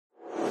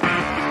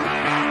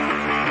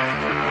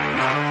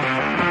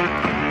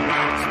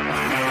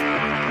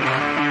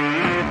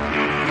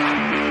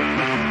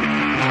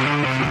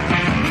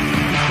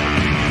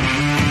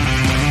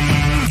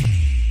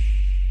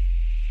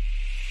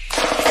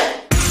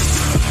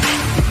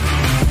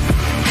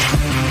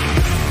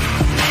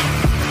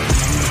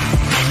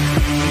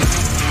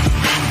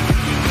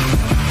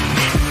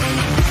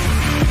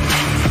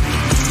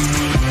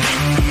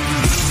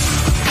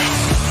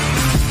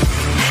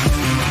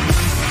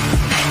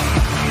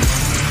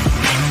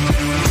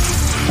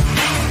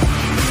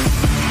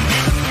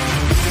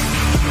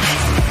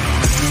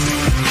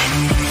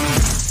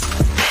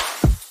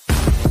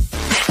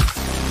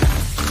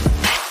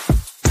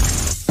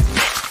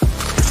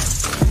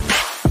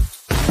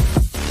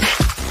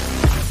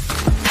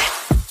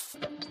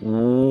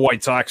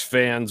White Sox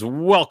fans,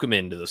 welcome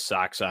into the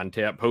Sox on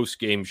Tap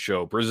post-game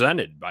show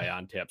presented by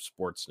On Tap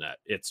Sportsnet.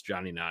 It's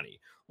Johnny Nani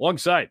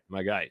alongside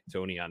my guy,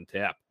 Tony on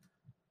Tap.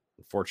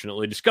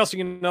 Unfortunately, discussing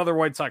another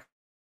White Sox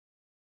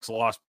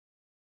loss.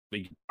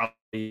 We can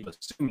probably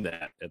assume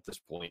that at this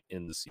point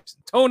in the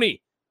season.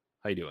 Tony,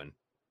 how you doing?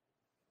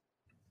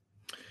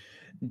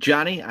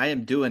 Johnny, I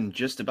am doing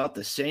just about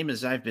the same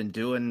as I've been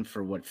doing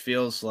for what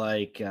feels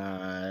like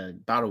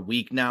about a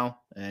week now.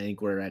 I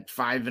think we're at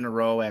 5 in a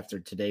row after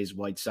today's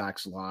White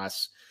Sox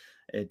loss.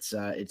 It's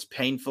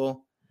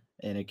painful,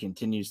 and it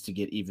continues to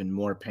get even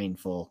more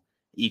painful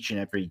each and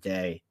every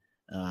day.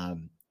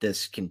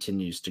 This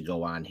continues to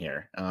go on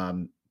here.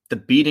 The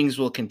beatings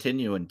will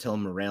continue until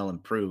morale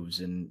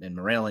improves, and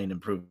morale ain't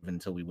improved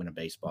until we win a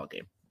baseball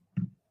game.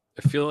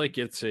 I feel like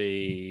it's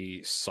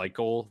a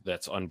cycle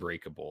that's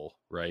unbreakable,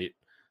 right?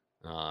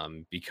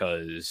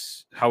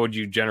 Because how would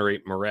you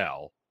generate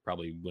morale?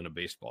 Probably win a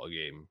baseball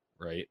game,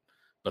 right?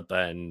 But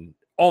then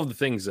all of the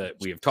things that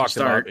we have talked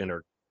about and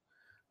are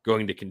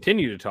going to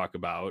continue to talk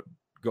about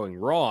going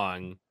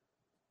wrong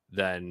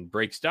then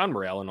breaks down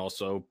morale and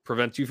also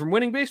prevents you from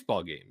winning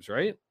baseball games,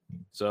 right?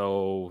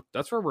 So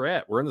that's where we're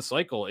at. We're in the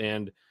cycle.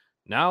 And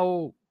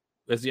now,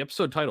 as the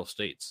episode title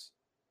states,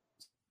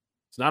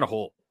 it's not a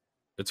hole,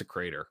 it's a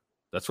crater.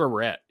 That's where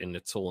we're at. And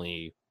it's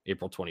only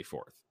April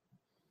 24th.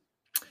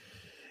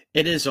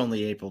 It is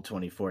only April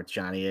 24th,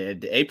 Johnny.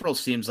 April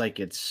seems like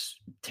it's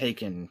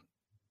taken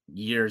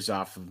years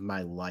off of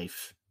my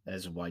life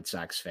as a White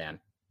Sox fan.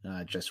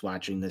 Just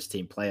watching this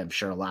team play, I'm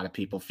sure a lot of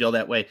people feel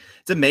that way.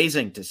 It's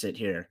amazing to sit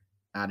here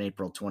on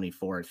April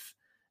 24th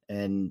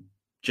and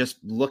just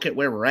look at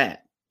where we're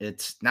at.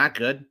 It's not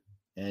good,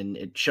 and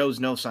it shows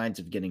no signs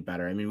of getting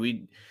better. I mean,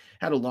 we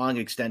had a long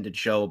extended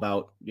show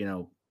about,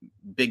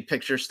 big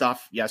picture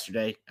stuff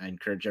yesterday. I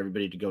encourage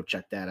everybody to go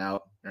check that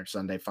out. Our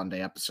Sunday Fun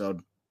Day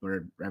episode,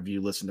 wherever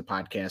you listen to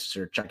podcasts,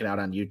 or check it out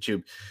on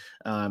YouTube.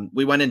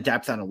 We went in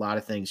depth on a lot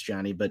of things,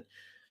 Johnny, but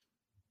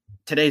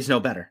today's no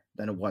better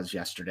than it was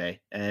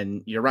yesterday.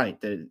 And you're right.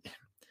 It's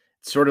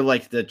sort of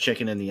like the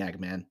chicken and the egg,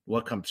 man.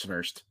 What comes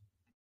first?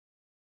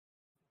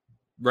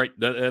 Right.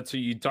 That's what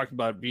you talked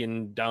about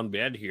being down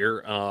bad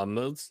here.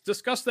 Let's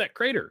discuss that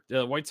crater.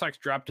 The White Sox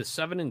dropped to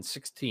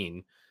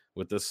 7-16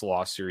 with this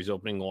loss series,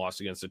 opening the loss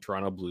against the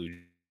Toronto Blue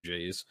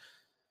Jays.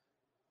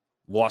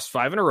 Lost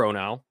 5 in a row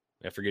now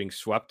after getting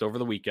swept over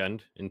the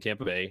weekend in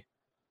Tampa Bay.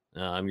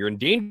 You're in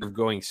danger of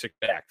going 6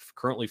 back,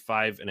 currently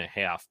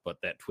 5.5, but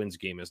that Twins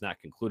game is not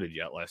concluded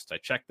yet. Last I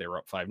checked, they were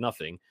up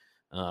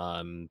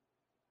 5-0.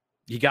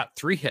 He got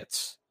 3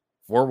 hits,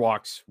 4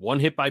 walks, 1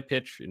 hit by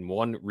pitch, and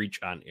 1 reach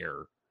on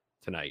error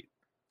tonight.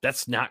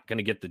 That's not going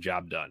to get the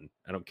job done.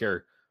 I don't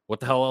care what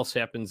the hell else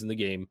happens in the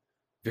game.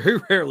 Very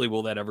rarely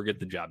will that ever get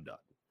the job done.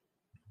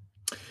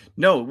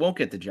 No, it won't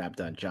get the job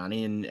done,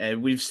 Johnny.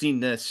 And we've seen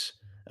this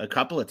a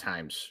couple of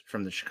times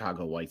from the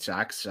Chicago White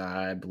Sox.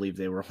 I believe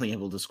they were only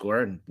able to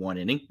score in 1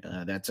 inning.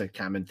 That's a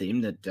common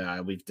theme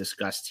that we've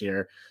discussed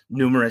here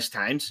numerous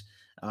times.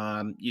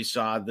 You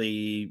saw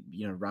the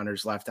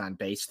runners left on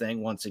base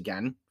thing once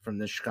again from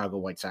the Chicago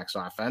White Sox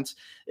offense.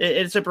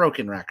 It's a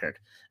broken record,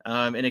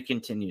 and it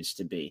continues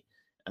to be.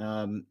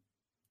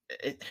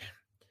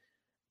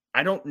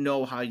 I don't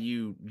know how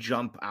you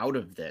jump out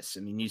of this.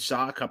 I mean, you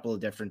saw a couple of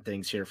different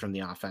things here from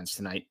the offense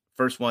tonight.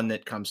 First one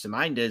that comes to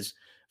mind is,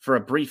 for a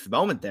brief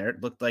moment there,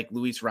 it looked like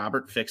Luis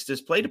Robert fixed his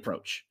plate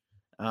approach.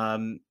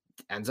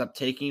 Ends up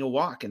taking a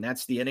walk, and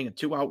that's the inning, a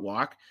 2-out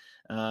walk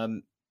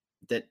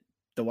that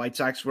the White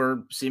Sox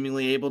were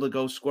seemingly able to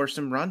go score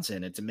some runs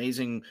in. It's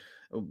amazing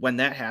when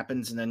that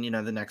happens. And then,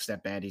 the next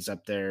at bat, he's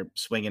up there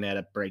swinging at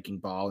a breaking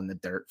ball in the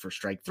dirt for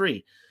strike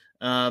 3.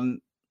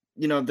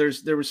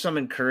 There was some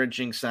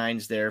encouraging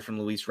signs there from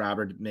Luis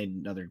Robert. Made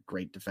another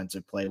great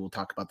defensive play. We'll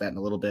talk about that in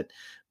a little bit.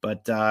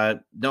 But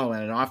no,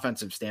 on an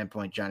offensive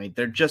standpoint, Johnny,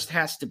 there just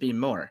has to be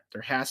more.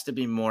 There has to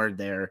be more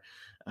there.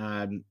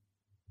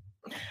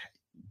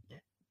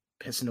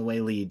 Pissing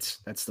away leads.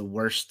 That's the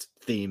worst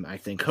theme, I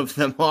think, of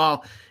them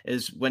all,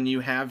 is when you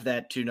have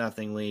that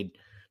 2-0 lead,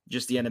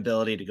 just the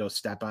inability to go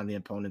step on the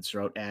opponent's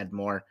throat, add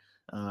more,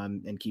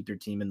 and keep your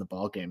team in the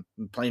ball game.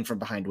 Playing from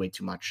behind way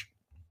too much.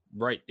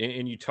 Right.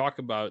 And you talk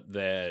about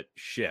that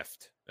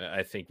shift.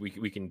 I think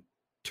we can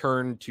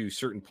turn to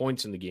certain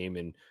points in the game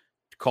and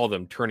call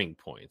them turning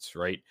points,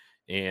 right?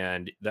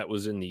 And that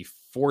was in the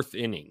 4th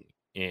inning.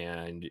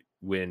 And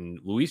when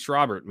Luis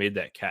Robert made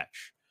that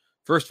catch,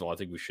 first of all, I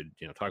think we should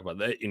talk about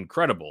that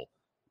incredible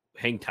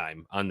hang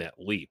time on that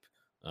leap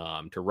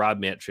to rob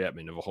Matt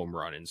Chapman of a home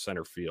run in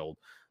center field.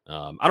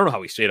 I don't know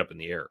how he stayed up in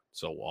the air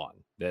so long.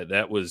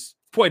 That was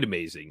quite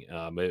amazing.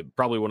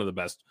 Probably one of the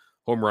best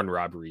home run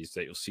robberies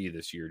that you'll see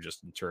this year,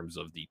 just in terms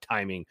of the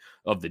timing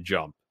of the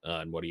jump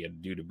and what he had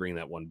to do to bring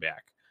that one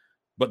back.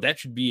 But that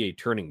should be a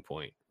turning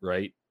point,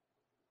 right?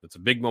 It's a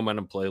big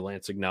momentum play.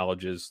 Lance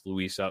acknowledges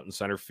Luis out in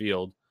center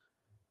field.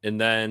 And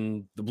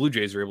then the Blue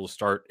Jays are able to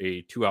start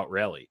a 2-out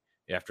rally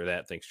after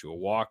that, thanks to a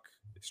walk.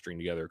 They string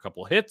together a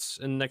couple of hits,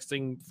 and next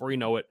thing, before you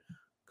know it,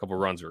 a couple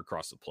of runs are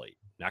across the plate.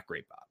 Not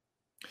great, Bob.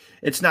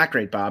 It's not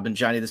great, Bob. And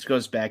Johnny, this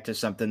goes back to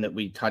something that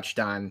we touched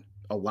on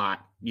a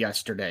lot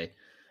yesterday.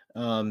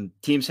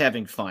 Teams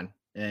having fun,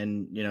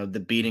 and the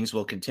beatings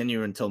will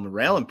continue until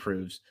morale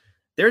improves.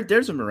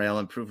 There's a morale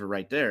improver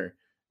right there.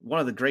 One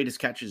of the greatest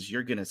catches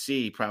you're going to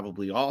see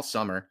probably all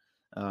summer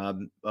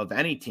of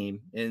any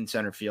team in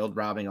center field,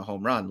 robbing a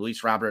home run.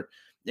 Luis Robert,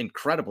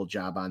 incredible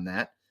job on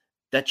that.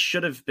 That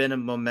should have been a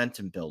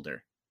momentum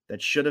builder.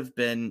 That should have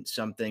been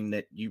something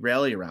that you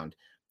rally around.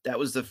 That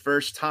was the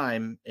first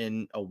time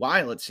in a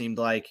while, it seemed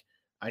like,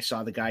 I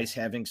saw the guys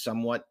having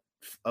somewhat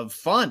of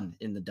fun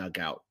in the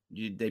dugout.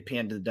 They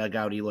panned to the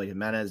dugout. Eloy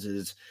Jimenez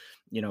is,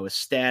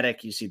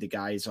 ecstatic. You see the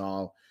guys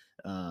all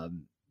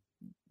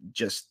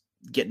just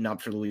getting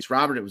up for Luis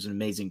Robert. It was an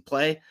amazing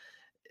play.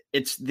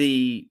 It's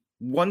the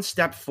one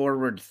step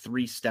forward,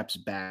 three steps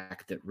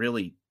back that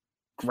really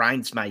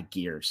grinds my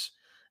gears.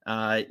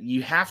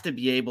 You have to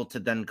be able to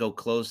then go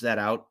close that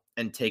out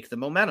and take the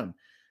momentum.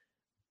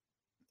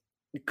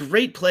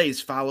 Great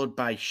plays followed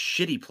by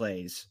shitty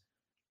plays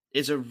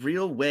is a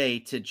real way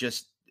to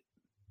just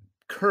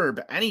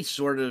curb any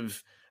sort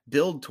of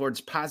build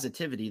towards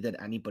positivity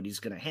that anybody's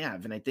going to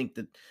have. And I think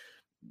that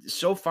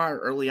so far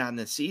early on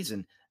this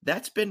season,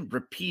 that's been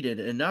repeated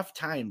enough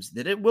times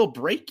that it will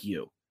break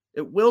you.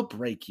 It will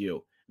break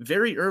you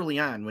very early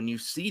on. When you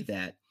see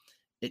that,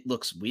 it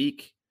looks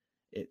weak.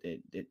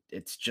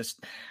 It's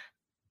just,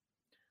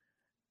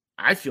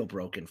 I feel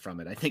broken from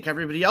it. I think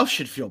everybody else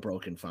should feel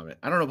broken from it.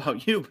 I don't know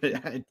about you, but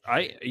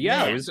I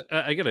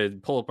gotta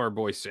pull up our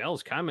boy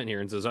Sal's comment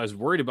here and says, I was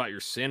worried about your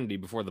sanity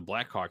before the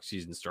Blackhawks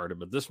season started,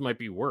 but this might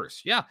be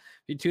worse. Yeah,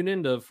 you tune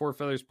into Four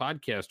Feathers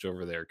podcast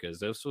over there, because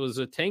this was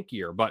a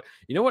tankier. But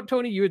you know what,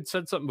 Tony, you had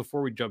said something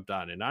before we jumped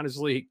on, and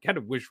honestly, kind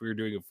of wish we were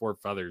doing a Four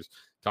Feathers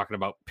talking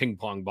about ping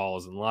pong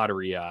balls and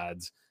lottery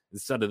odds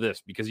instead of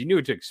this, because you knew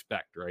what to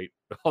expect, right?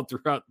 All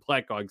throughout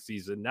Blackhawk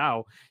season.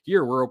 Now,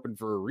 here we're open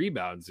for a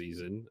rebound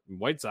season in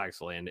White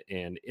Sox land,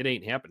 and it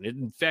ain't happening.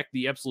 In fact,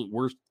 the absolute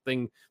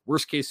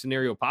worst case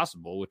scenario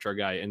possible, which our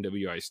guy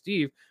NWI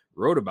Steve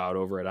wrote about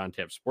over at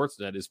OnTap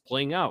Sportsnet, is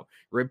playing out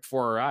right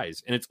before our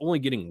eyes, and it's only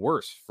getting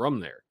worse from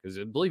there. Because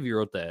I believe you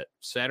wrote that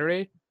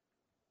Saturday,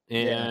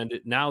 and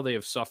now they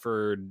have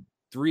suffered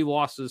 3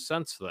 losses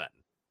since then,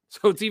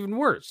 so it's even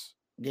worse.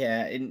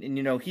 Yeah, and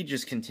he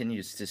just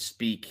continues to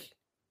speak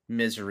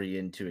misery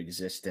into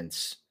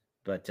existence.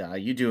 But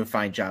you do a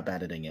fine job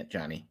editing it,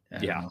 Johnny. I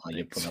don't know how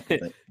you put up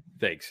with it.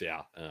 Thanks.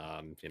 Yeah.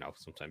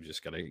 Sometimes you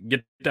just gotta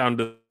get down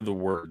to the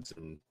words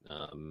and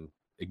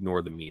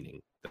ignore the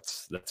meaning.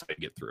 That's how you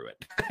get through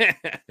it.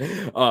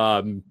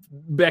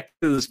 Back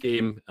to this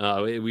game.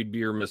 We'd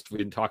be remiss if we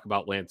didn't talk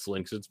about Lance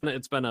Lynx.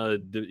 It's been a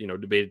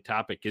debated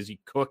topic. Is he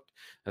cooked?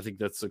 I think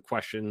that's the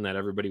question that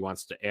everybody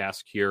wants to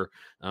ask here.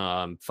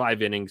 5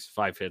 innings,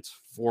 5 hits,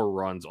 4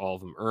 runs, all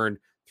of them earned.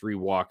 3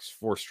 walks,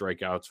 4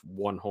 strikeouts,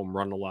 1 home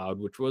run allowed,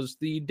 which was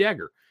the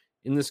dagger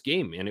in this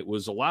game. And it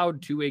was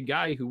allowed to a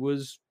guy who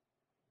was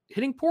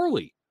hitting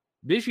poorly,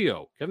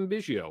 Kevin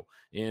Biggio.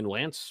 And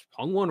Lance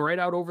hung one right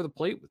out over the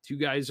plate with 2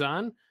 guys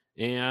on.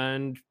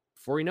 And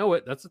before you know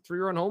it, that's a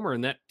 3-run homer.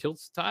 And that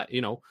tilts tips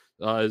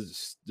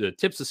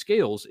the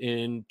scales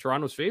in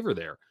Toronto's favor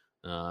there.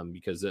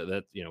 Because that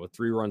a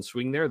 3-run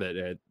swing there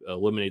that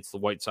eliminates the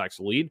White Sox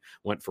lead,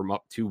 went from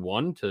up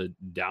 2-1 to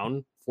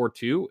down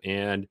 4-2.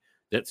 And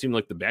that seemed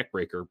like the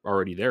backbreaker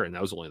already there, and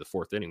that was only the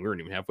 4th inning. We weren't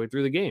even halfway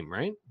through the game,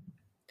 right?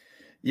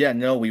 Yeah,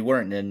 no, we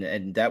weren't,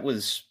 and that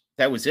was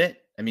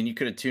it. I mean, you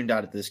could have tuned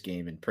out at this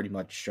game and pretty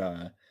much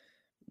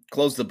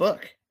closed the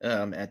book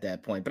at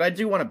that point. But I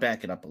do want to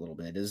back it up a little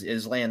bit.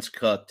 Is Lance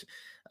cooked?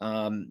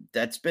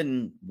 That's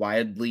been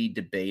widely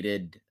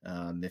debated.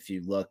 If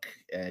you look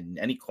at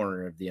any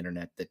corner of the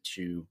internet that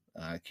you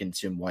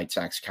consume White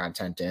Sox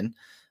content in,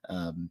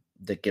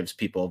 that gives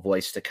people a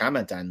voice to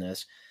comment on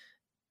this.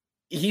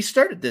 He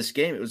started this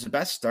game. It was the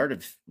best start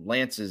of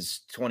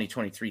Lance's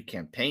 2023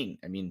 campaign.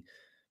 I mean,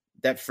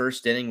 that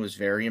first inning was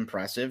very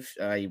impressive.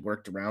 He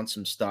worked around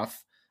some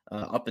stuff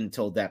up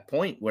until that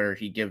point where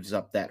he gives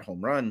up that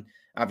home run.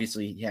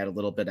 Obviously, he had a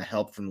little bit of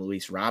help from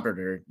Luis Robert,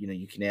 or,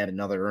 you can add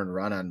another earned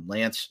run on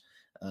Lance.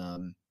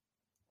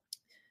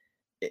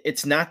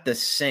 It's not the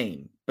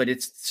same, but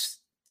it's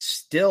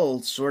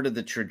still sort of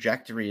the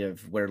trajectory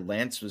of where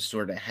Lance was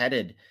sort of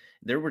headed.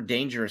 There were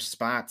dangerous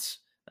spots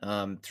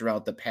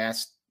throughout the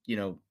past,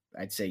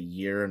 I'd say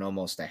year and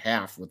almost a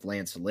half with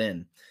Lance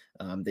Lynn,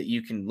 that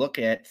you can look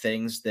at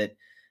things that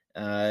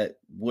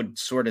would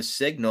sort of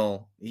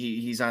signal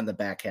he's on the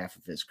back half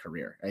of his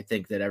career. I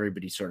think that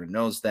everybody sort of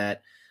knows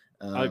that.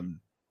 I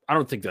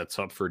don't think that's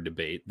up for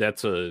debate.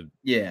 That's a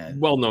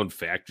well-known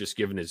fact, just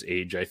given his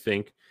age, I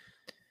think.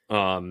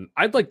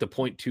 I'd like to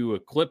point to a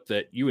clip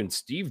that you and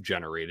Steve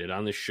generated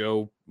on the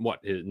show.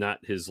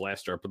 Not his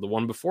last start, but the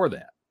one before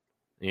that.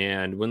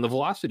 And when the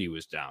velocity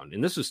was down,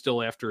 and this was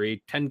still after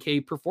a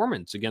 10K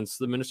performance against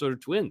the Minnesota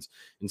Twins.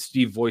 And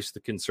Steve voiced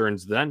the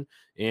concerns then,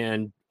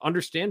 and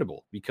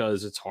understandable,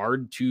 because it's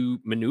hard to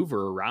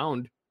maneuver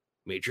around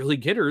major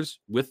league hitters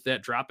with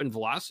that drop in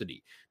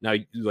velocity. Now,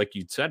 like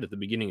you said at the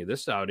beginning of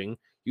this outing,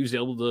 he was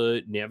able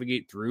to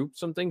navigate through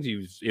some things. He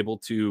was able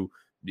to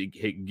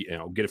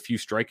get a few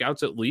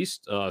strikeouts at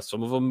least,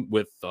 some of them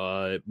with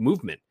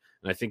movement.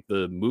 And I think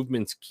the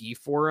movement's key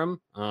for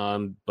him.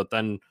 But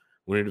then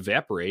when it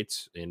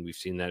evaporates, and we've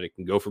seen that it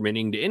can go from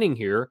inning to inning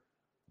here,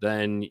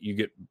 then you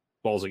get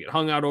balls that get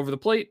hung out over the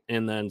plate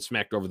and then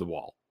smacked over the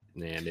wall.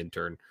 And in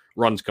turn,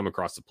 runs come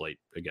across the plate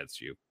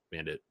against you,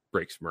 and it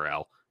breaks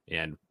morale.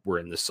 And we're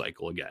in this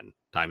cycle again.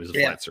 Time is a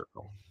flat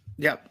circle.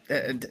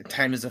 Yep.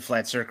 Time is a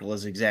flat circle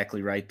is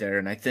exactly right there.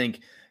 And I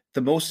think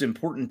the most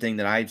important thing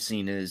that I've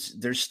seen is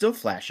there's still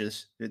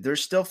flashes.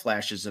 There's still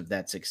flashes of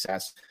that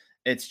success.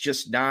 It's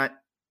just not,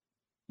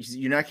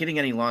 you're not getting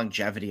any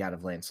longevity out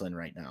of Lance Lynn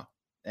right now.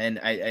 And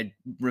I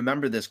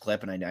remember this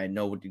clip, and I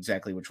know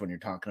exactly which one you're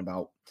talking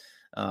about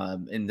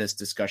in this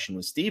discussion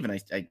with Steve.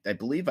 And I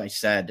believe I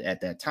said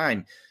at that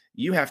time,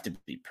 you have to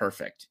be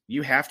perfect.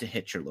 You have to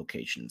hit your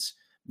locations.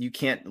 You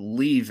can't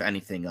leave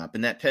anything up.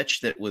 And that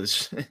pitch that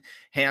was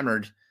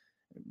hammered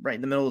right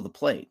in the middle of the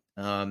plate.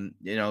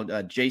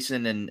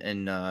 Jason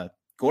and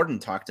Gordon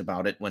talked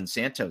about it when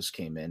Santos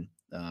came in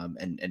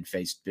and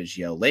faced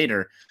Biggio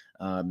later.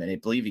 And I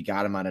believe he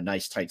got him on a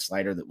nice tight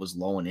slider that was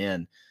low and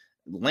in.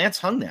 Lance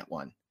hung that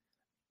one.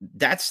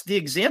 That's the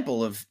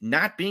example of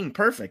not being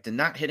perfect and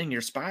not hitting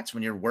your spots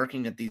when you're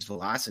working at these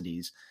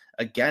velocities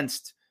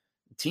against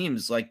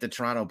teams like the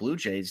Toronto Blue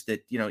Jays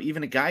that,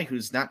 even a guy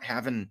who's not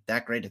having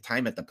that great a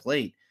time at the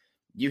plate,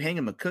 you hang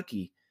him a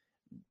cookie,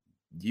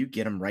 you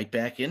get him right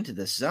back into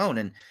this zone.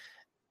 And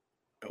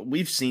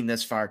we've seen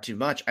this far too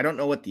much. I don't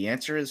know what the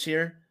answer is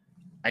here.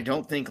 I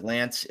don't think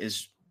Lance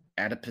is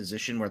at a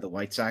position where the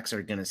White Sox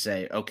are going to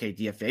say, okay,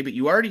 DFA, but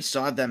you already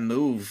saw them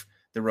move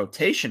the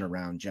rotation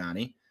around,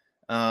 Johnny,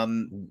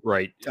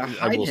 right, to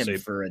hide him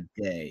for a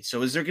day.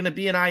 So is there going to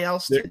be an IL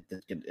stint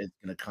that's going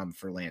to come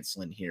for Lance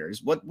Lynn here?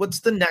 What's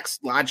the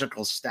next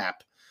logical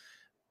step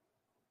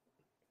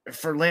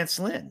for Lance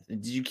Lynn?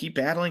 Did you keep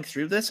battling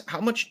through this? How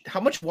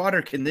much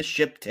water can this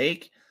ship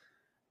take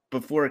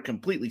before it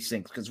completely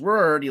sinks? Because we're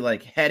already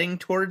heading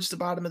towards the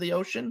bottom of the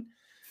ocean.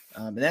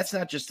 And that's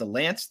not just a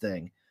Lance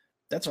thing.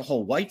 That's a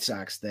whole White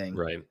Sox thing.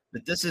 Right.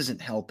 But this isn't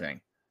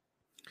helping.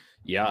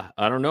 Yeah,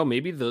 I don't know.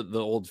 Maybe the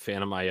old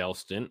Phantom IL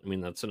stint. I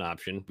mean, that's an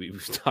option.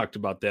 We've talked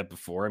about that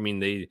before. I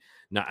mean,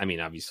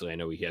 obviously I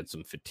know he had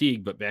some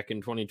fatigue, but back in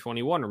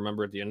 2021,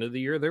 remember at the end of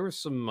the year, there was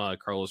some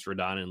Carlos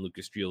Rodon and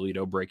Lucas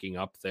Giolito breaking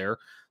up there.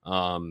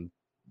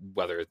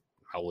 Whether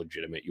how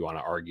legitimate you want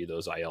to argue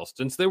those IL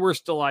stints, they were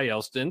still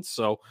IL stints.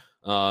 So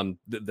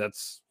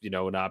that's,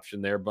 an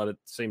option there. But at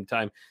the same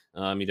time,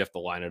 you'd have to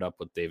line it up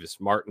with Davis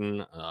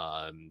Martin,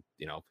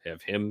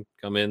 have him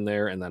come in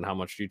there. And then how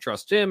much do you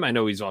trust him? I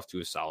know he's off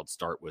to a solid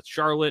start with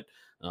Charlotte.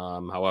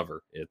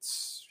 However,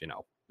 it's,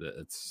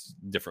 it's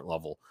different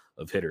level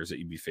of hitters that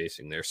you'd be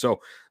facing there. So,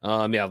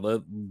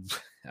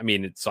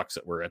 it sucks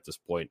that we're at this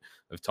point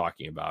of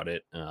talking about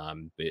it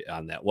on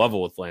that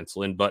level with Lance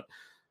Lynn, but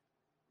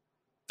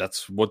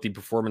that's what the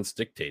performance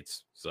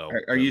dictates. So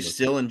are you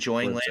still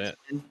enjoying Lance?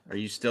 Are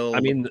you still,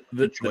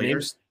 the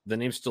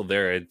name's still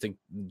there. I think,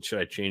 should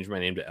I change my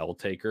name to L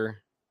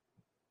Taker?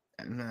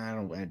 No, I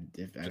don't.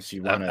 If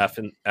you want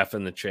to F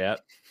in the chat,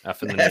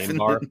 F in the name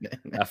bar,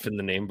 F in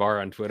the name bar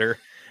on Twitter.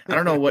 I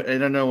don't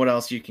know what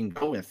else you can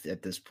go with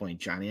at this point,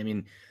 Johnny. I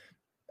mean,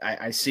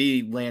 I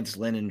see Lance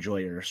Lynn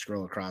enjoyer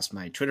scroll across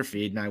my Twitter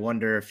feed, and I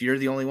wonder if you're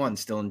the only one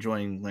still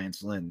enjoying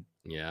Lance Lynn.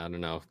 Yeah, I don't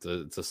know.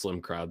 It's a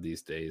slim crowd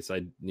these days.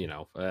 I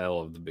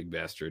love the big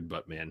bastard,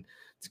 but man,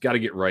 it's got to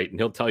get right. And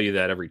he'll tell you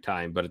that every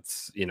time, but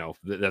it's,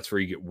 that's where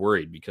you get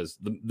worried because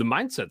the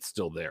mindset's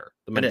still there.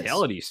 The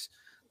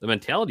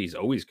mentality's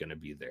always going to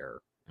be there.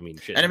 I mean,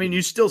 shit. And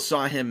you still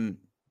saw him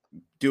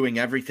doing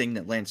everything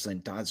that Lance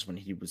Lynn does when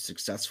he was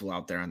successful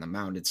out there on the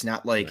mound. It's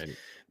not like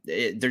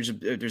there's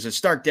a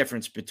stark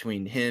difference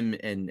between him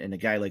and a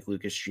guy like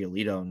Lucas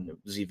Giolito. And it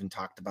was even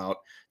talked about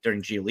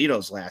during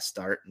Giolito's last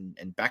start.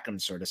 And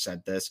Beckham sort of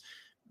said this.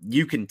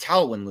 You can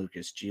tell when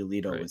Lucas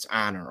Giolito is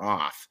on or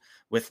off.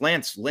 With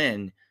Lance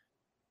Lynn,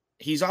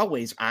 he's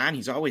always on.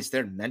 He's always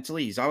there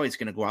mentally. He's always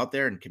going to go out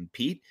there and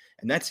compete.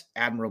 And that's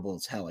admirable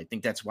as hell. I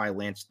think that's why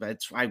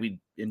we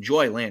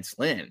enjoy Lance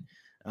Lynn.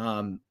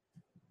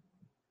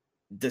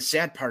 The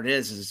sad part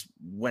is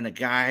when a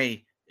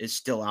guy is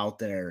still out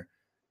there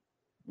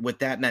with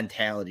that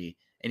mentality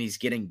and he's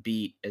getting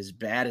beat as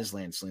bad as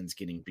Lance Lynn's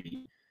getting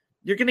beat,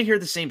 you're going to hear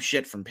the same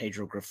shit from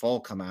Pedro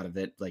Grifol come out of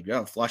it. Like,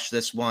 oh, flush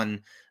this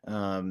one.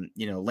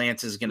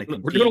 Lance is going to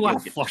compete. We're doing a lot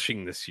of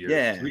flushing this year.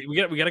 Yeah. We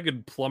got a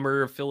good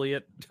plumber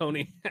affiliate,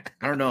 Tony.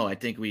 I don't know. I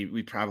think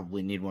we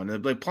probably need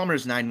one. Like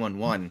Plumbers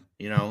 911,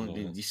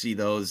 you see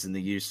those in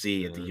the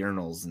UC at the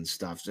urinals and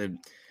stuff. So,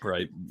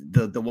 right.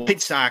 The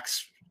White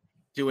Sox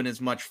doing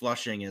as much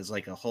flushing as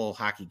like a whole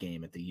hockey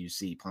game at the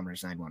UC,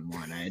 Plumbers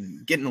 911.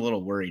 I'm getting a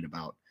little worried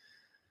about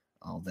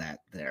all that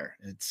there.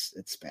 It's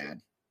bad.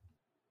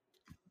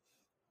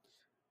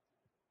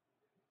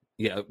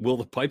 Yeah, will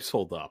the pipes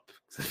hold up?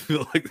 I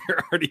feel like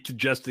they're already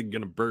congested,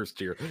 going to burst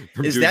here.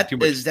 Is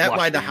that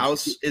why the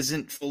house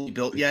isn't fully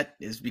built yet?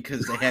 Is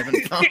because they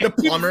haven't found a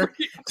plumber?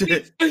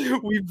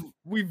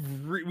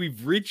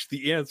 We've reached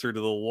the answer to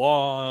the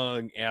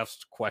long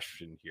asked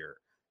question here.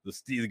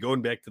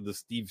 going back to the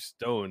Steve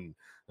Stone,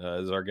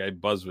 as our guy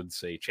Buzz would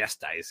say,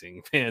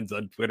 chastising fans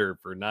on Twitter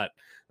for not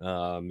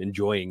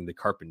enjoying the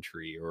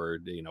carpentry or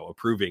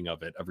approving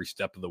of it every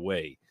step of the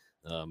way.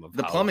 Of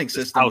The how plumbing this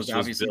system was house was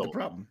obviously the built.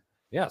 problem.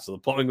 Yeah, so the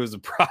plumbing was a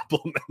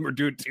problem, and we're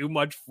doing too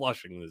much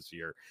flushing this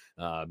year.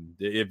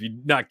 If you're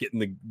not getting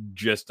the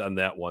gist on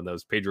that one, that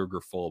was Pedro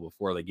Grifol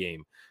before the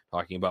game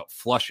talking about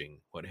flushing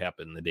what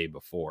happened the day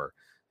before,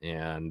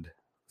 and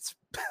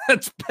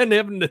it's been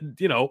having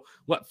to,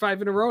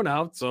 5 in a row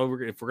now. So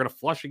if we're gonna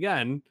flush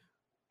again,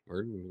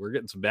 we're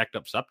getting some backed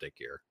up septic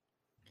here.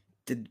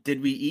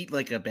 Did we eat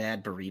like a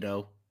bad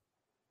burrito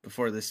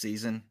before this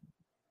season?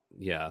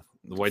 Yeah,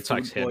 the White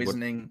Sox food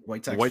poisoning.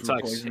 White Sox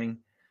food poisoning.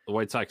 The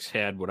White Sox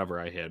had whatever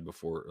I had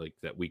before, like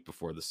that week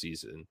before the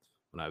season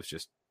when I was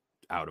just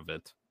out of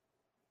it.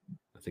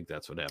 I think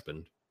that's what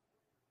happened.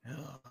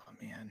 Oh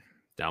man,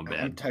 down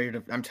bad.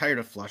 I'm tired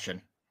of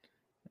flushing.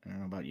 I don't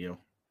know about you.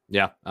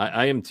 Yeah,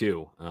 I am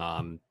too.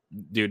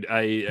 Dude,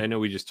 I know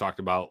we just talked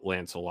about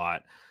Lance a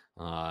lot.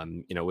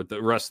 With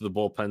the rest of the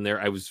bullpen there,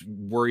 I was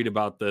worried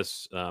about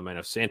this. I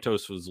know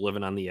Santos was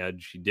living on the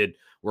edge. He did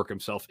work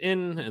himself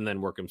in and then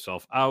work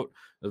himself out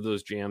of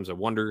those jams. I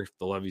wonder if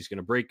the levy's going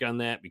to break on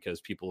that because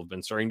people have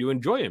been starting to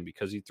enjoy him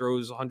because he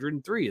throws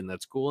 103 and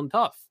that's cool and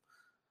tough.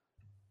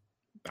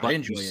 But I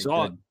enjoy a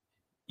good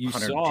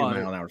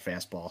 102-mile-an-hour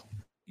fastball.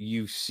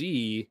 You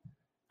see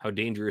how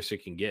dangerous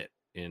it can get.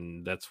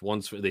 And that's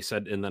once they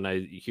said, and then I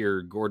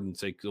hear Gordon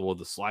say, well,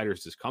 the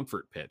slider's his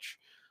comfort pitch.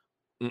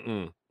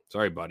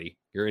 Sorry, buddy.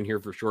 You're in here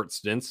for short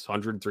stints.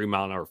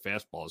 103-mile-an-hour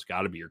fastball has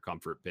got to be your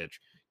comfort pitch.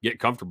 Get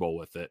comfortable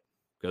with it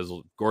because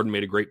Gordon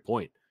made a great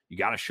point. You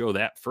got to show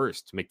that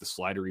first to make the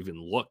slider even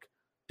look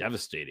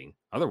devastating.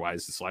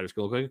 Otherwise, the slider's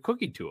going to look like a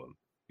cookie to him,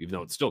 even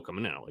though it's still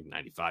coming in at like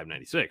 95,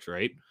 96,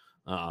 right?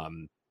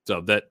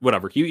 So that,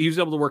 whatever. He was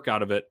able to work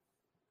out of it.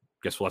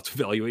 Guess we'll have to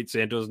evaluate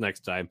Santos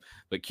next time.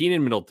 But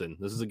Keenan Middleton,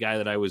 this is a guy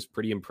that I was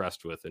pretty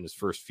impressed with in his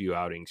first few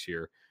outings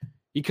here.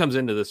 He comes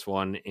into this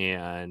one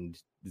and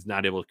is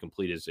not able to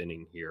complete his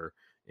inning here.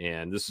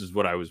 And this is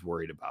what I was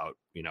worried about.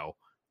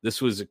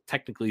 This was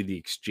technically the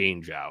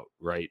exchange out,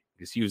 right?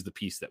 Because he was the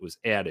piece that was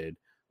added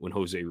when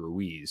Jose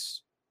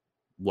Ruiz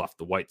left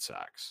the White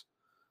Sox.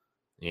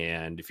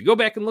 And if you go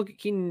back and look at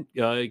Keenan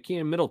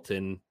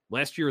Middleton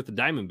last year with the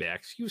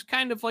Diamondbacks, he was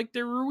kind of like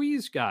their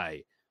Ruiz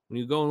guy. When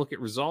you go and look at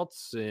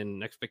results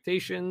and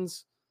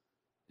expectations,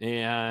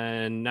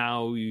 and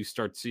now you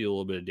start to see a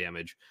little bit of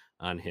damage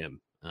on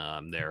him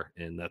there.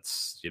 And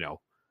that's,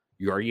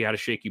 you already had a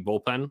shaky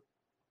bullpen,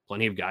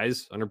 plenty of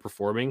guys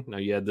underperforming. Now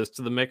you add this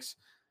to the mix.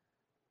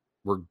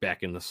 We're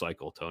back in the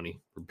cycle, Tony.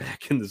 We're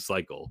back in the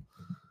cycle.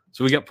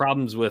 So we got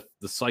problems with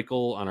the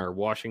cycle on our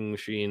washing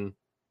machine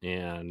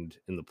and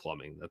in the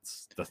plumbing.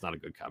 That's not a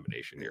good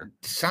combination here.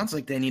 Sounds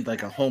like they need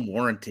like a home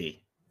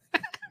warranty.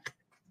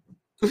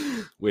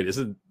 Wait,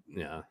 isn't...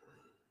 Yeah.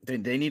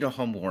 They need a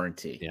home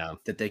warranty. Yeah.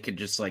 That they could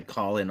just like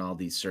call in all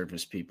these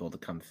service people to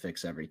come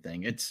fix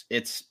everything. It's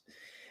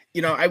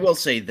I will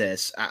say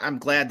this. I'm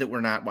glad that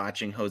we're not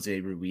watching Jose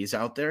Ruiz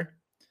out there.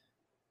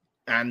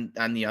 On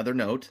the other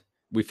note,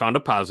 we found a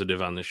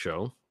positive on the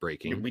show.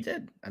 Breaking. We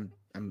did.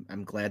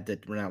 I'm glad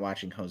that we're not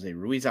watching Jose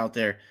Ruiz out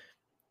there.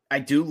 I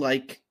do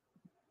like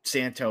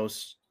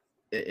Santos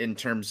in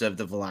terms of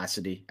the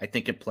velocity. I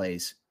think it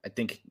plays. I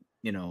think,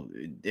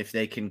 if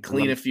they can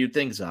clean a few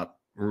things up.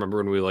 Remember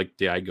when we liked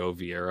Diego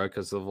Vieira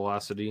because of the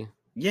velocity?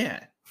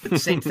 Yeah, but the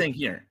same thing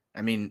here.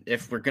 I mean,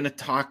 if we're going to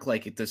talk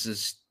like this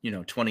is,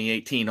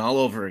 2018 all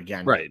over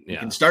again, right? You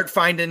can start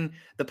finding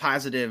the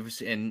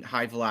positives in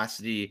high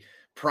velocity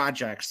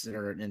projects that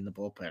are in the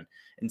bullpen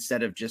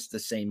instead of just the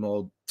same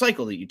old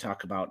cycle that you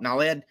talk about. And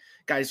I'll add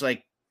guys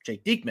like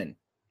Jake Diekman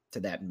to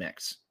that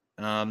mix.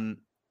 When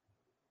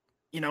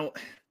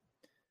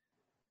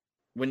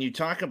you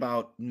talk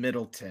about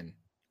Middleton,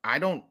 I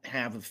don't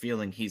have a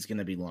feeling he's going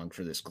to be long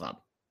for this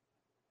club.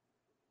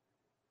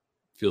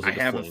 Feels like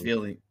I have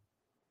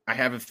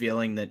a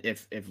feeling that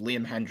if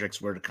Liam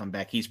Hendricks were to come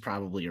back, he's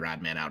probably your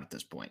odd man out at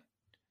this point.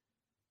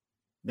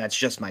 That's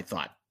just my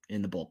thought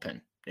in the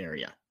bullpen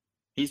area.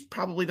 He's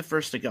probably the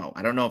first to go.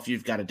 I don't know if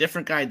you've got a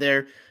different guy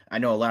there. I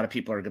know a lot of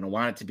people are going to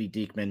want it to be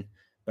Diekman,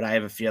 but I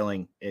have a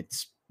feeling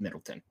it's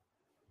Middleton.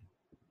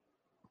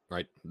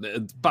 Right.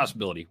 The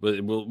possibility,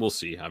 but we'll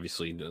see.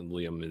 Obviously,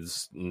 Liam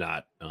is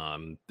not.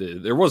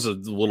 There was a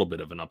little bit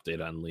of an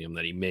update on Liam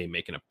that he may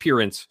make an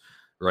appearance,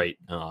 right,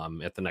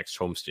 at the next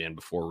homestand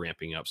before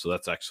ramping up. So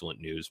that's excellent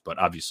news. But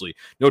obviously,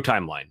 no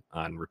timeline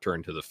on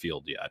return to the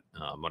field yet,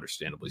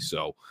 understandably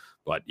so.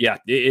 But yeah,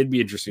 it'd be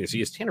interesting to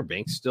see. Is Tanner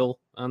Banks still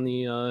on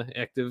the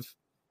active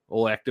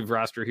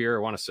roster here? I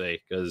want to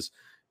say, because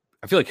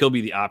I feel like he'll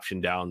be the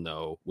option down,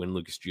 though, when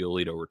Lucas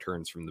Giolito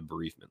returns from the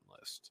bereavement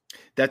list.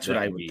 That's what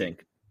I would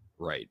think.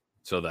 Right.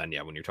 So then,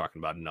 yeah, when you're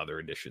talking about another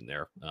addition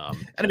there.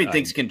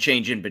 Things can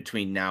change in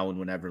between now and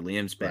whenever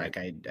Liam's back.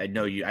 Right. I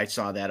know I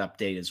saw that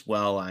update as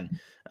well on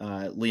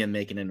Liam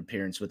making an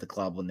appearance with the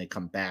club when they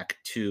come back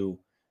to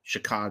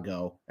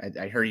Chicago.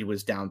 I heard he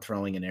was down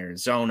throwing in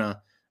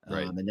Arizona,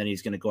 right. And then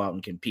he's going to go out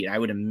and compete. I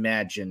would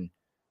imagine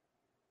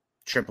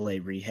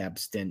AAA rehab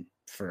stint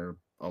for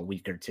a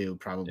week or two, Yeah,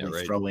 probably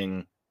right.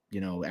 throwing,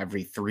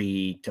 every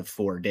 3 to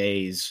 4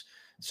 days,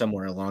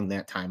 somewhere along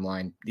that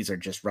timeline. These are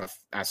just rough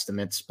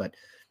estimates, but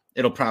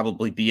it'll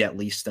probably be at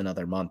least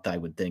another month, I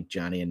would think,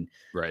 Johnny. And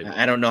Right.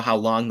 I don't know how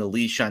long the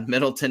leash on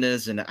Middleton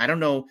is, and I don't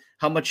know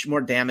how much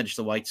more damage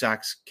the White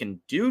Sox can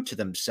do to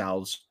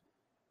themselves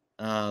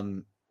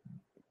um,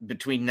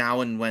 between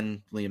now and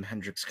when Liam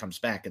Hendricks comes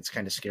back. It's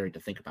kind of scary to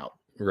think about.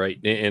 Right.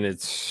 And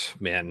it's,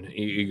 man,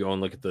 you go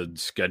and look at the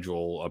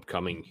schedule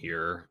upcoming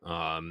here.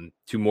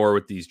 2 more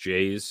with these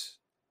Jays.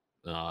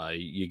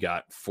 You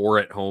got 4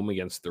 at home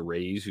against the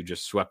Rays, who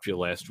just swept you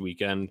last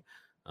weekend.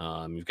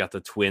 You've got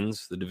the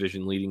Twins, the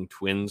division leading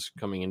Twins,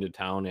 coming into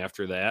town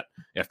after that,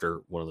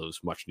 after one of those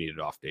much needed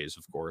off days,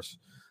 of course.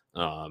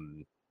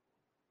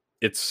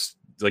 It's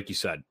like you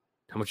said,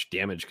 how much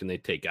damage can they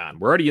take on?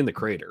 We're already in the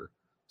crater.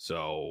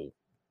 So,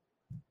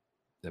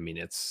 I mean,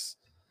 it's,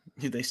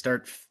 Do they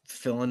start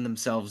filling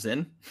themselves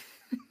in?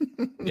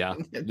 yeah,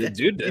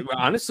 dude,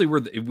 honestly,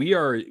 we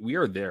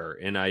are there.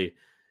 And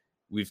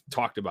we've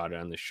talked about it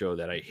on the show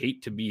that I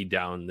hate to be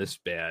down this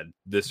bad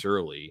this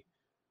early,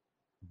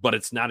 but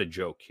it's not a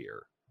joke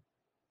here.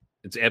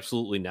 It's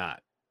absolutely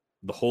not.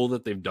 The hole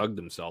that they've dug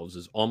themselves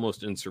is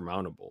almost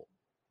insurmountable.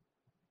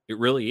 It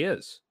really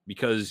is,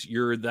 because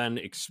you're then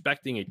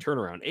expecting a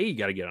turnaround. You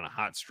got to get on a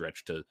hot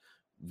stretch to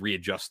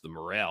readjust the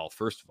morale,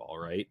 first of all,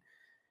 right?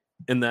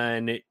 And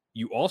then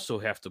you also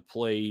have to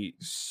play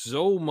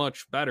so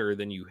much better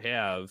than you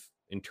have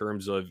in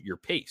terms of your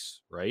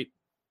pace, right?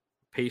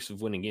 Pace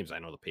of winning games. I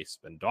know the pace has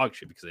been dog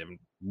shit because they haven't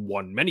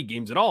won many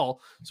games at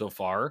all so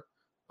far.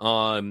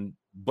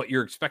 But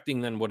you're expecting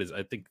then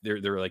I think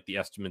they're like the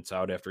estimates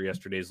out after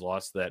yesterday's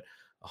loss that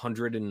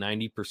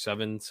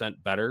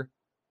 190% better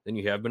than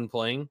you have been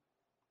playing.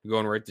 You go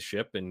and right the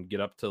ship and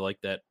get up to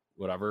like that,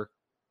 whatever,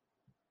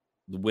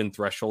 the win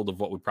threshold of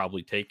what would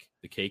probably take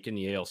the cake in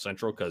the AL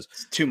Central, because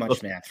It's too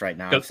much math right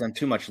now. It's done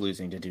too much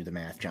losing to do the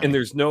math, Johnny. and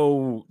there's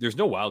no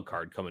wild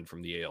card coming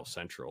from the AL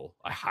Central.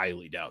 I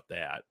highly doubt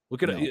that.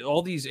 Look at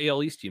all these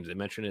AL East teams. I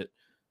mentioned it,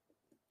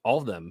 all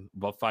of them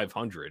above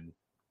 500.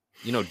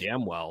 You know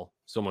damn well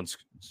someone's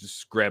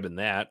just grabbing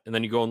that. And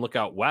then you go and look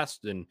out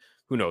west, and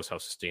who knows how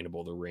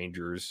sustainable the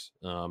Rangers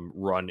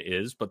run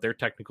is, but they're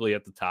technically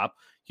at the top.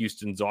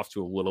 Houston's off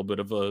to a little bit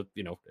of a,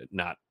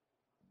 not,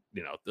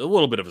 a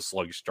little bit of a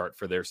sluggish start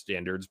for their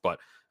standards, but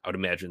I would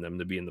imagine them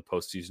to be in the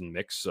postseason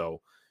mix.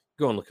 So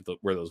go and look at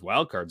where those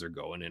wild cards are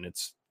going, and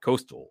it's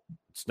coastal.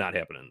 It's not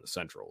happening in the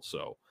Central.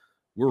 So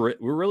we're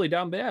really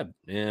down bad.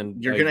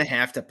 And you're going to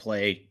have to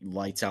play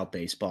lights out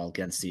baseball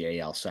against the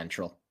AL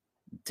Central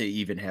to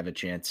even have a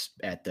chance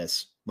at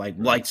this. Like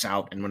lights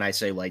out. And when I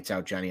say lights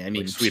out, Johnny, I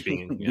mean like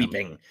sweeping,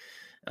 weeping.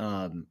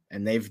 And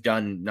they've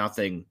done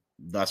nothing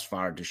thus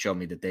far to show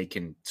me that they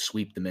can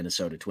sweep the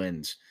Minnesota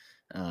Twins.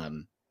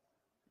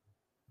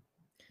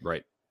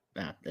 Right.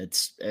 Yeah,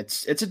 it's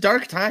a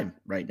dark time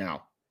right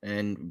now.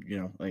 And,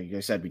 like I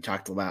said, we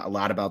talked a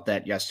lot about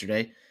that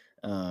yesterday.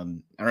 I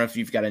don't know if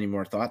you've got any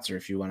more thoughts or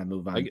if you want to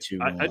move on I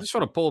just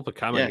want to pull up a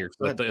comment here.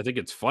 I think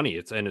it's funny.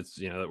 It's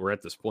that we're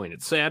at this point.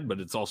 It's sad,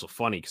 but it's also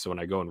funny because when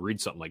I go and read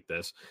something like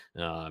this,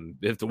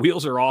 if the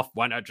wheels are off,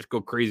 why not just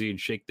go crazy and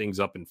shake things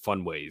up in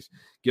fun ways?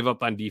 Give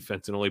up on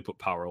defense and only put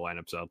power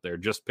lineups out there.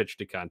 Just pitch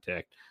to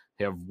contact.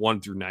 Have 1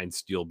 through 9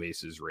 steal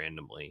bases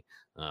randomly.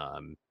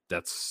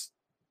 That's,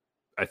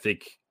 I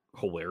think,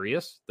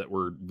 hilarious that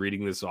we're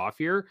reading this off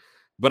here.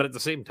 But at the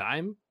same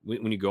time,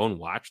 when you go and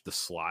watch the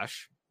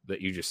slosh that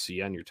you just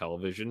see on your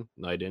television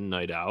night in,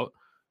 night out,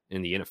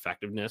 and the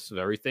ineffectiveness of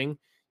everything,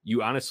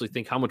 you honestly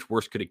think, how much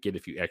worse could it get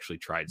if you actually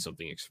tried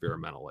something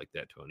experimental like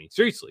that, Tony?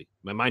 Seriously,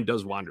 my mind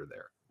does wander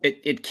there.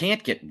 It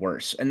can't get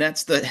worse. And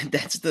that's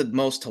the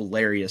most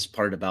hilarious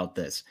part about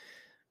this.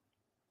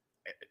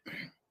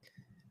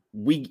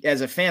 We,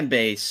 as a fan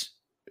base,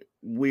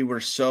 we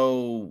were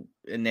so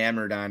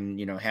enamored on,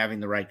 having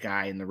the right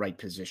guy in the right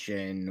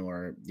position,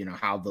 or,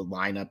 how the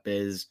lineup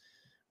is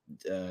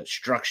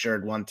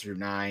structured 1 through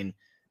 9.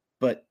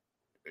 But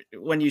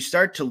when you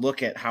start to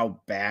look at how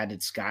bad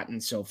it's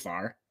gotten so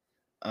far,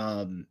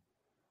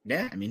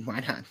 yeah, I mean,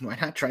 why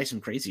not try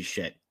some crazy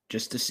shit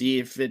just to see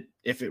if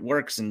it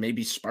works and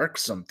maybe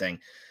sparks something.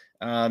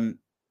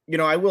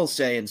 I will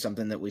say, and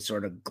something that we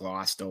sort of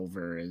glossed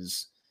over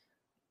is,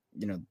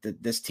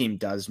 this team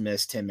does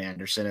miss Tim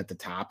Anderson at the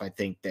top. I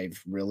think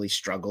they've really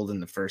struggled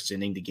in the first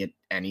inning to get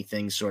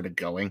anything sort of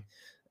going.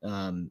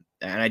 And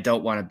I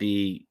don't want to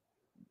be,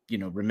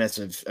 remiss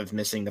of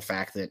missing the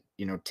fact that,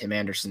 Tim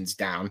Anderson's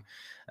down.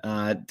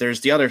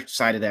 There's the other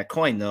side of that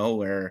coin, though,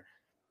 where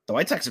the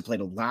White Sox have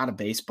played a lot of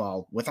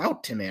baseball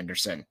without Tim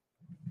Anderson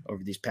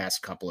over these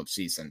past couple of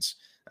seasons.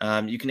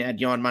 You can add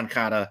Yohan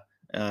Moncada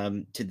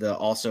to the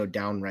also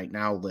down right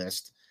now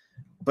list.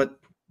 But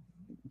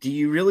do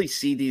you really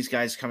see these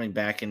guys coming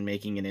back and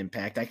making an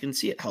impact? I can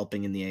see it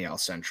helping in the AL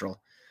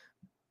Central.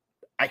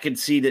 I can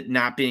see that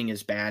not being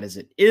as bad as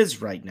it is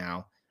right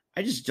now.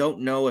 I just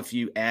don't know if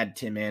you add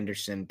Tim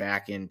Anderson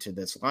back into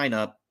this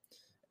lineup,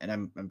 and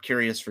I'm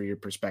curious for your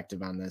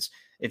perspective on this.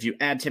 If you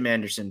add Tim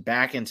Anderson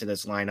back into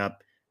this lineup,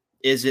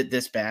 is it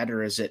this bad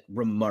or is it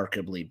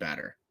remarkably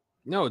better?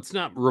 No, it's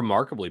not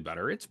remarkably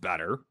better. It's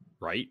better,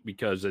 right?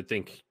 Because I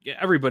think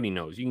everybody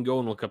knows. You can go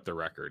and look up the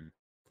record.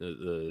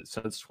 The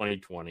since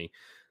 2020,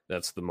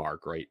 that's the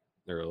mark, right?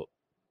 They're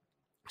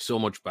so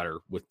much better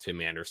with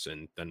Tim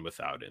Anderson than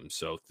without him.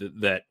 So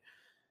that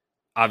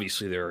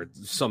obviously there are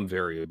some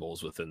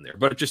variables within there,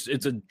 but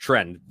it's a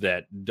trend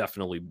that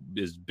definitely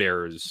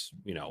bears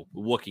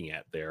looking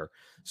at there.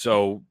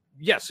 So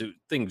yes,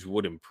 things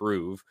would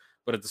improve,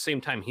 but at the same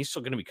time, he's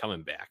still going to be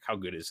coming back. How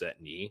good is that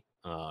knee?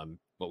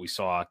 What we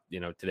saw,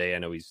 today, I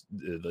know he's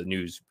the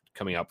news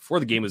coming out before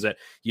the game is that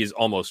he is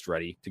almost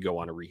ready to go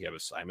on a rehab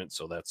assignment.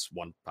 So that's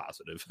one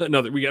positive.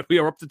 Another, we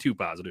are up to two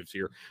positives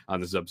here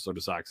on this episode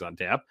of Sox on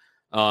Tap.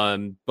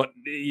 But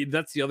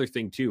that's the other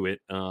thing too.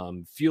 It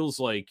feels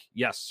like,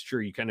 yes,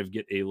 sure, you kind of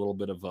get a little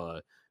bit of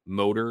a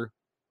motor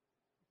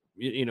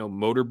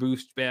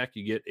boost back.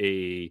 You get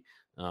a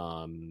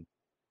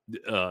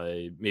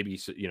maybe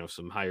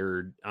some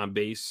higher on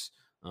base,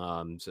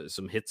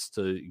 some hits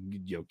to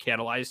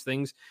catalyze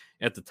things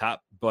at the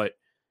top. But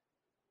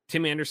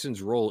Tim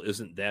Anderson's role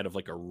isn't that of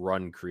like a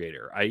run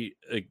creator.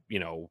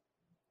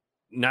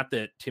 Not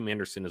that Tim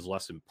Anderson is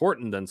less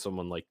important than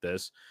someone like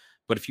this,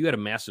 but if you had a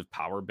massive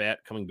power bat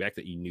coming back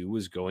that you knew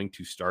was going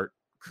to start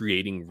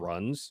creating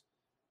runs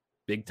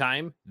big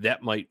time,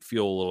 that might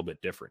feel a little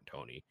bit different,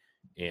 Tony.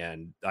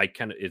 And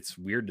it's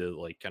weird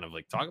to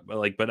talk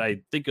about, but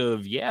I think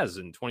of Yaz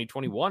in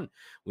 2021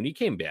 when he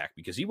came back,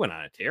 because he went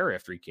on a tear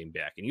after he came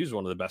back, and he was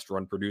one of the best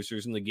run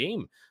producers in the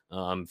game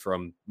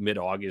from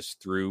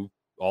mid-August through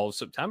all of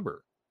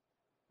September.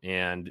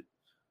 And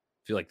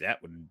I feel like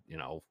that would,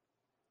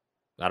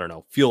 I don't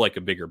know, feel like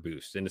a bigger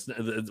boost. And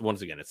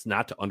once again, it's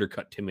not to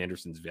undercut Tim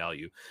Anderson's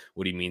value,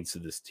 what he means to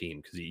this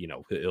team, because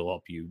he'll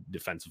help you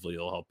defensively.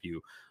 He'll help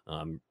you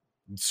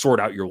sort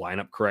out your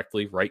lineup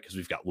correctly, right? Because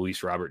we've got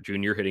Luis Robert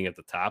Jr. hitting at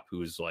the top,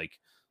 who's like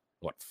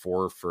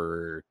 4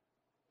 for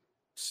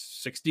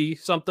 60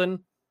 something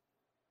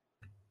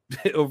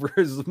over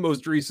his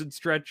most recent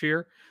stretch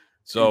here.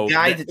 So a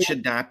guy that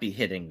should not be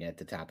hitting at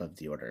the top of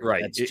the order,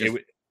 right?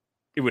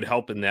 It would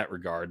help in that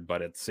regard,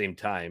 but at the same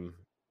time,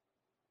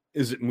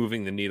 is it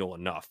moving the needle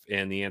enough?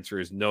 And the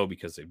answer is no,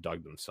 because they've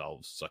dug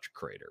themselves such a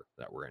crater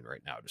that we're in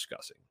right now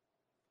discussing.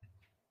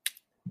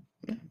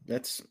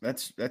 That's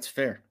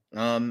fair.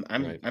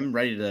 I'm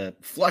ready to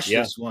flush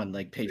this one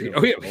like Pedro.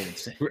 Oh, yeah.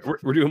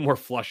 We're doing more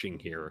flushing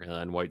here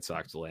on White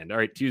Sox land. All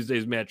right,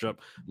 Tuesday's matchup: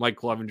 Mike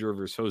Clevenger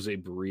versus Jose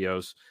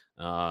Barrios.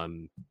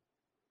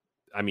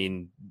 I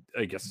mean,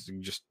 I guess you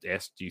just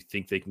asked, do you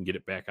think they can get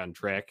it back on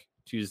track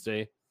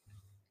Tuesday?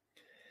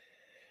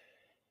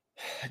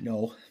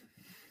 No,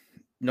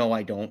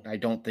 I don't. I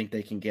don't think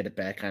they can get it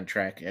back on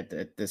track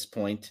at this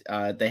point.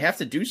 They have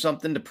to do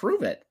something to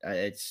prove it.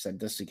 I said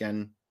this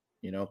again,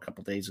 a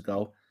couple days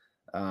ago.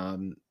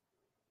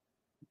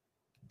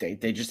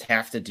 They just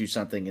have to do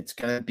something. It's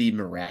going to be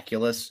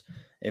miraculous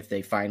if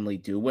they finally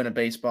do win a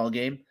baseball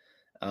game.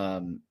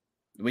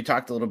 We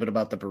talked a little bit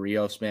about the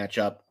Barrios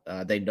matchup.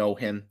 They know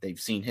him. They've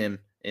seen him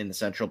in the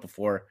Central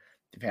before.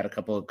 They've had a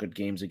couple of good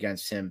games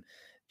against him.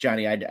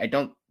 Johnny, I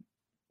don't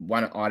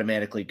want to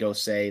automatically go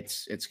say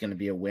it's going to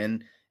be a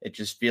win. It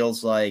just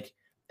feels like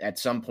at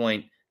some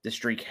point the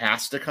streak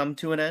has to come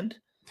to an end.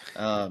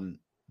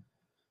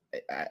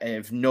 I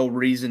have no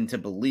reason to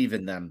believe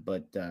in them,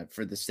 but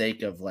for the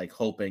sake of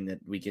hoping that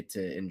we get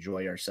to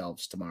enjoy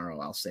ourselves tomorrow,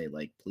 I'll say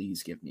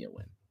please give me a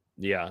win.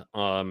 Yeah.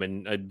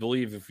 And I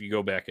believe if you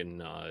go back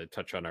and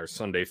touch on our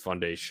Sunday Fun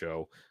Day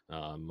show,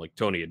 like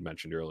Tony had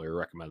mentioned earlier,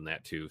 recommend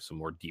that too. Some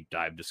more deep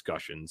dive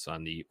discussions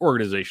on the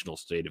organizational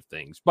state of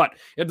things. But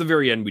at the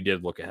very end, we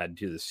did look ahead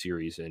to the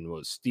series, and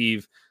was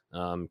Steve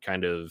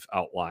kind of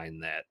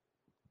outlined that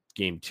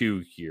game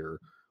 2 here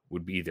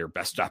would be their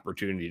best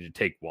opportunity to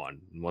take one.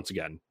 And once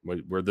again,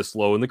 we're this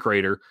low in the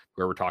crater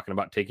where we're talking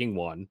about taking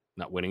one,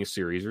 not winning a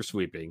series or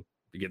sweeping,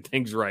 to get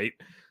things right.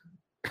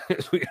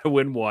 We gotta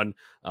win one.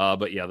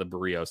 But yeah, the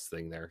Barrios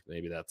thing there,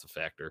 maybe that's a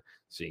factor.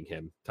 Seeing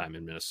him time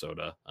in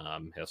Minnesota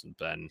hasn't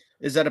been.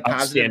 Is that a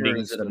positive or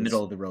is it a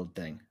middle of the road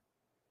thing?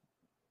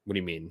 What do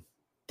you mean?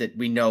 That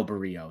we know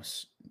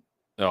Barrios.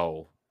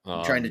 Oh,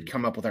 I'm trying to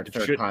come up with our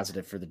third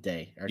positive for the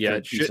day.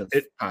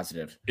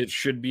 Positive. It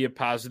should be a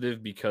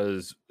positive,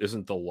 because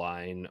isn't the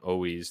line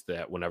always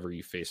that whenever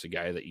you face a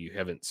guy that you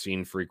haven't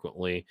seen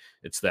frequently,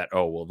 it's that,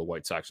 oh, well, the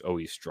White Sox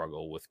always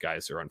struggle with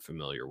guys they're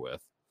unfamiliar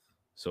with.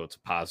 So it's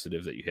a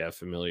positive that you have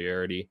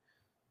familiarity.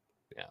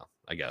 Yeah,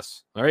 I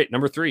guess. All right,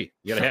 number 3.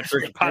 You got a hat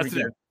trick of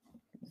positive.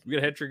 We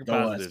got a hat trick of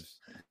positives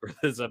for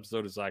this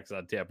episode of Sox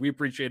on Tap. We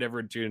appreciate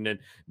everyone tuning in,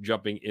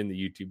 jumping in the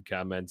YouTube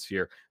comments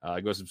here.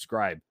 Go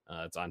subscribe.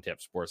 It's On Tap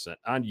Sportsnet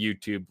on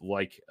YouTube.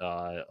 Like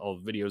all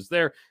the videos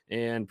there,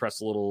 and press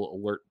the little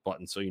alert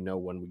button so you know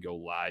when we go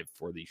live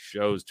for these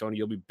shows. Tony,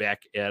 you'll be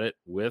back at it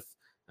with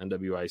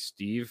NWI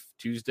Steve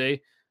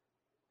Tuesday.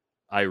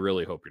 I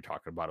really hope you're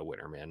talking about a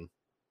winner, man.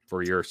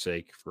 For your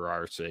sake, for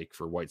our sake,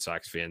 for White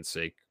Sox fans'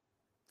 sake,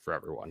 for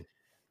everyone.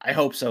 I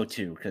hope so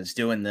too, because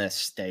doing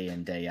this day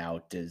in, day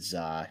out is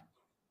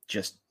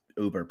just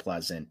uber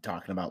pleasant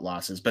talking about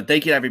losses. But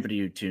thank you to everybody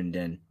who tuned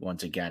in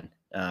once again.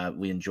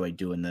 We enjoyed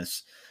doing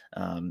this.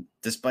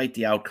 Despite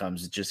the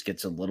outcomes, it just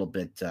gets a little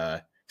bit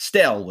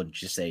stale,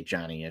 would you say,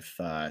 Johnny, if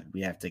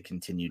we have to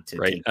continue to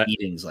Right. take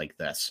beatings like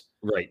this.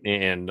 Right.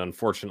 And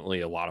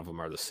unfortunately, a lot of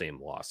them are the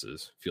same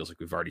losses. Feels like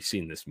we've already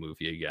seen this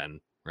movie again.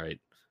 Right.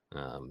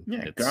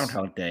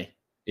 Groundhog Day.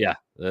 Yeah,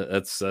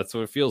 that's what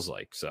it feels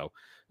like. So,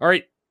 all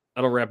right,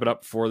 that'll wrap it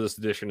up for this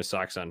edition of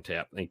Sox on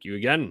Tap. Thank you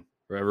again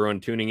for everyone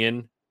tuning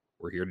in.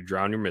 We're here to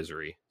drown your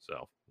misery.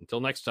 So until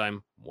next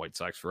time, White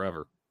Sox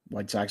forever.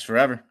 White Sox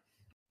forever.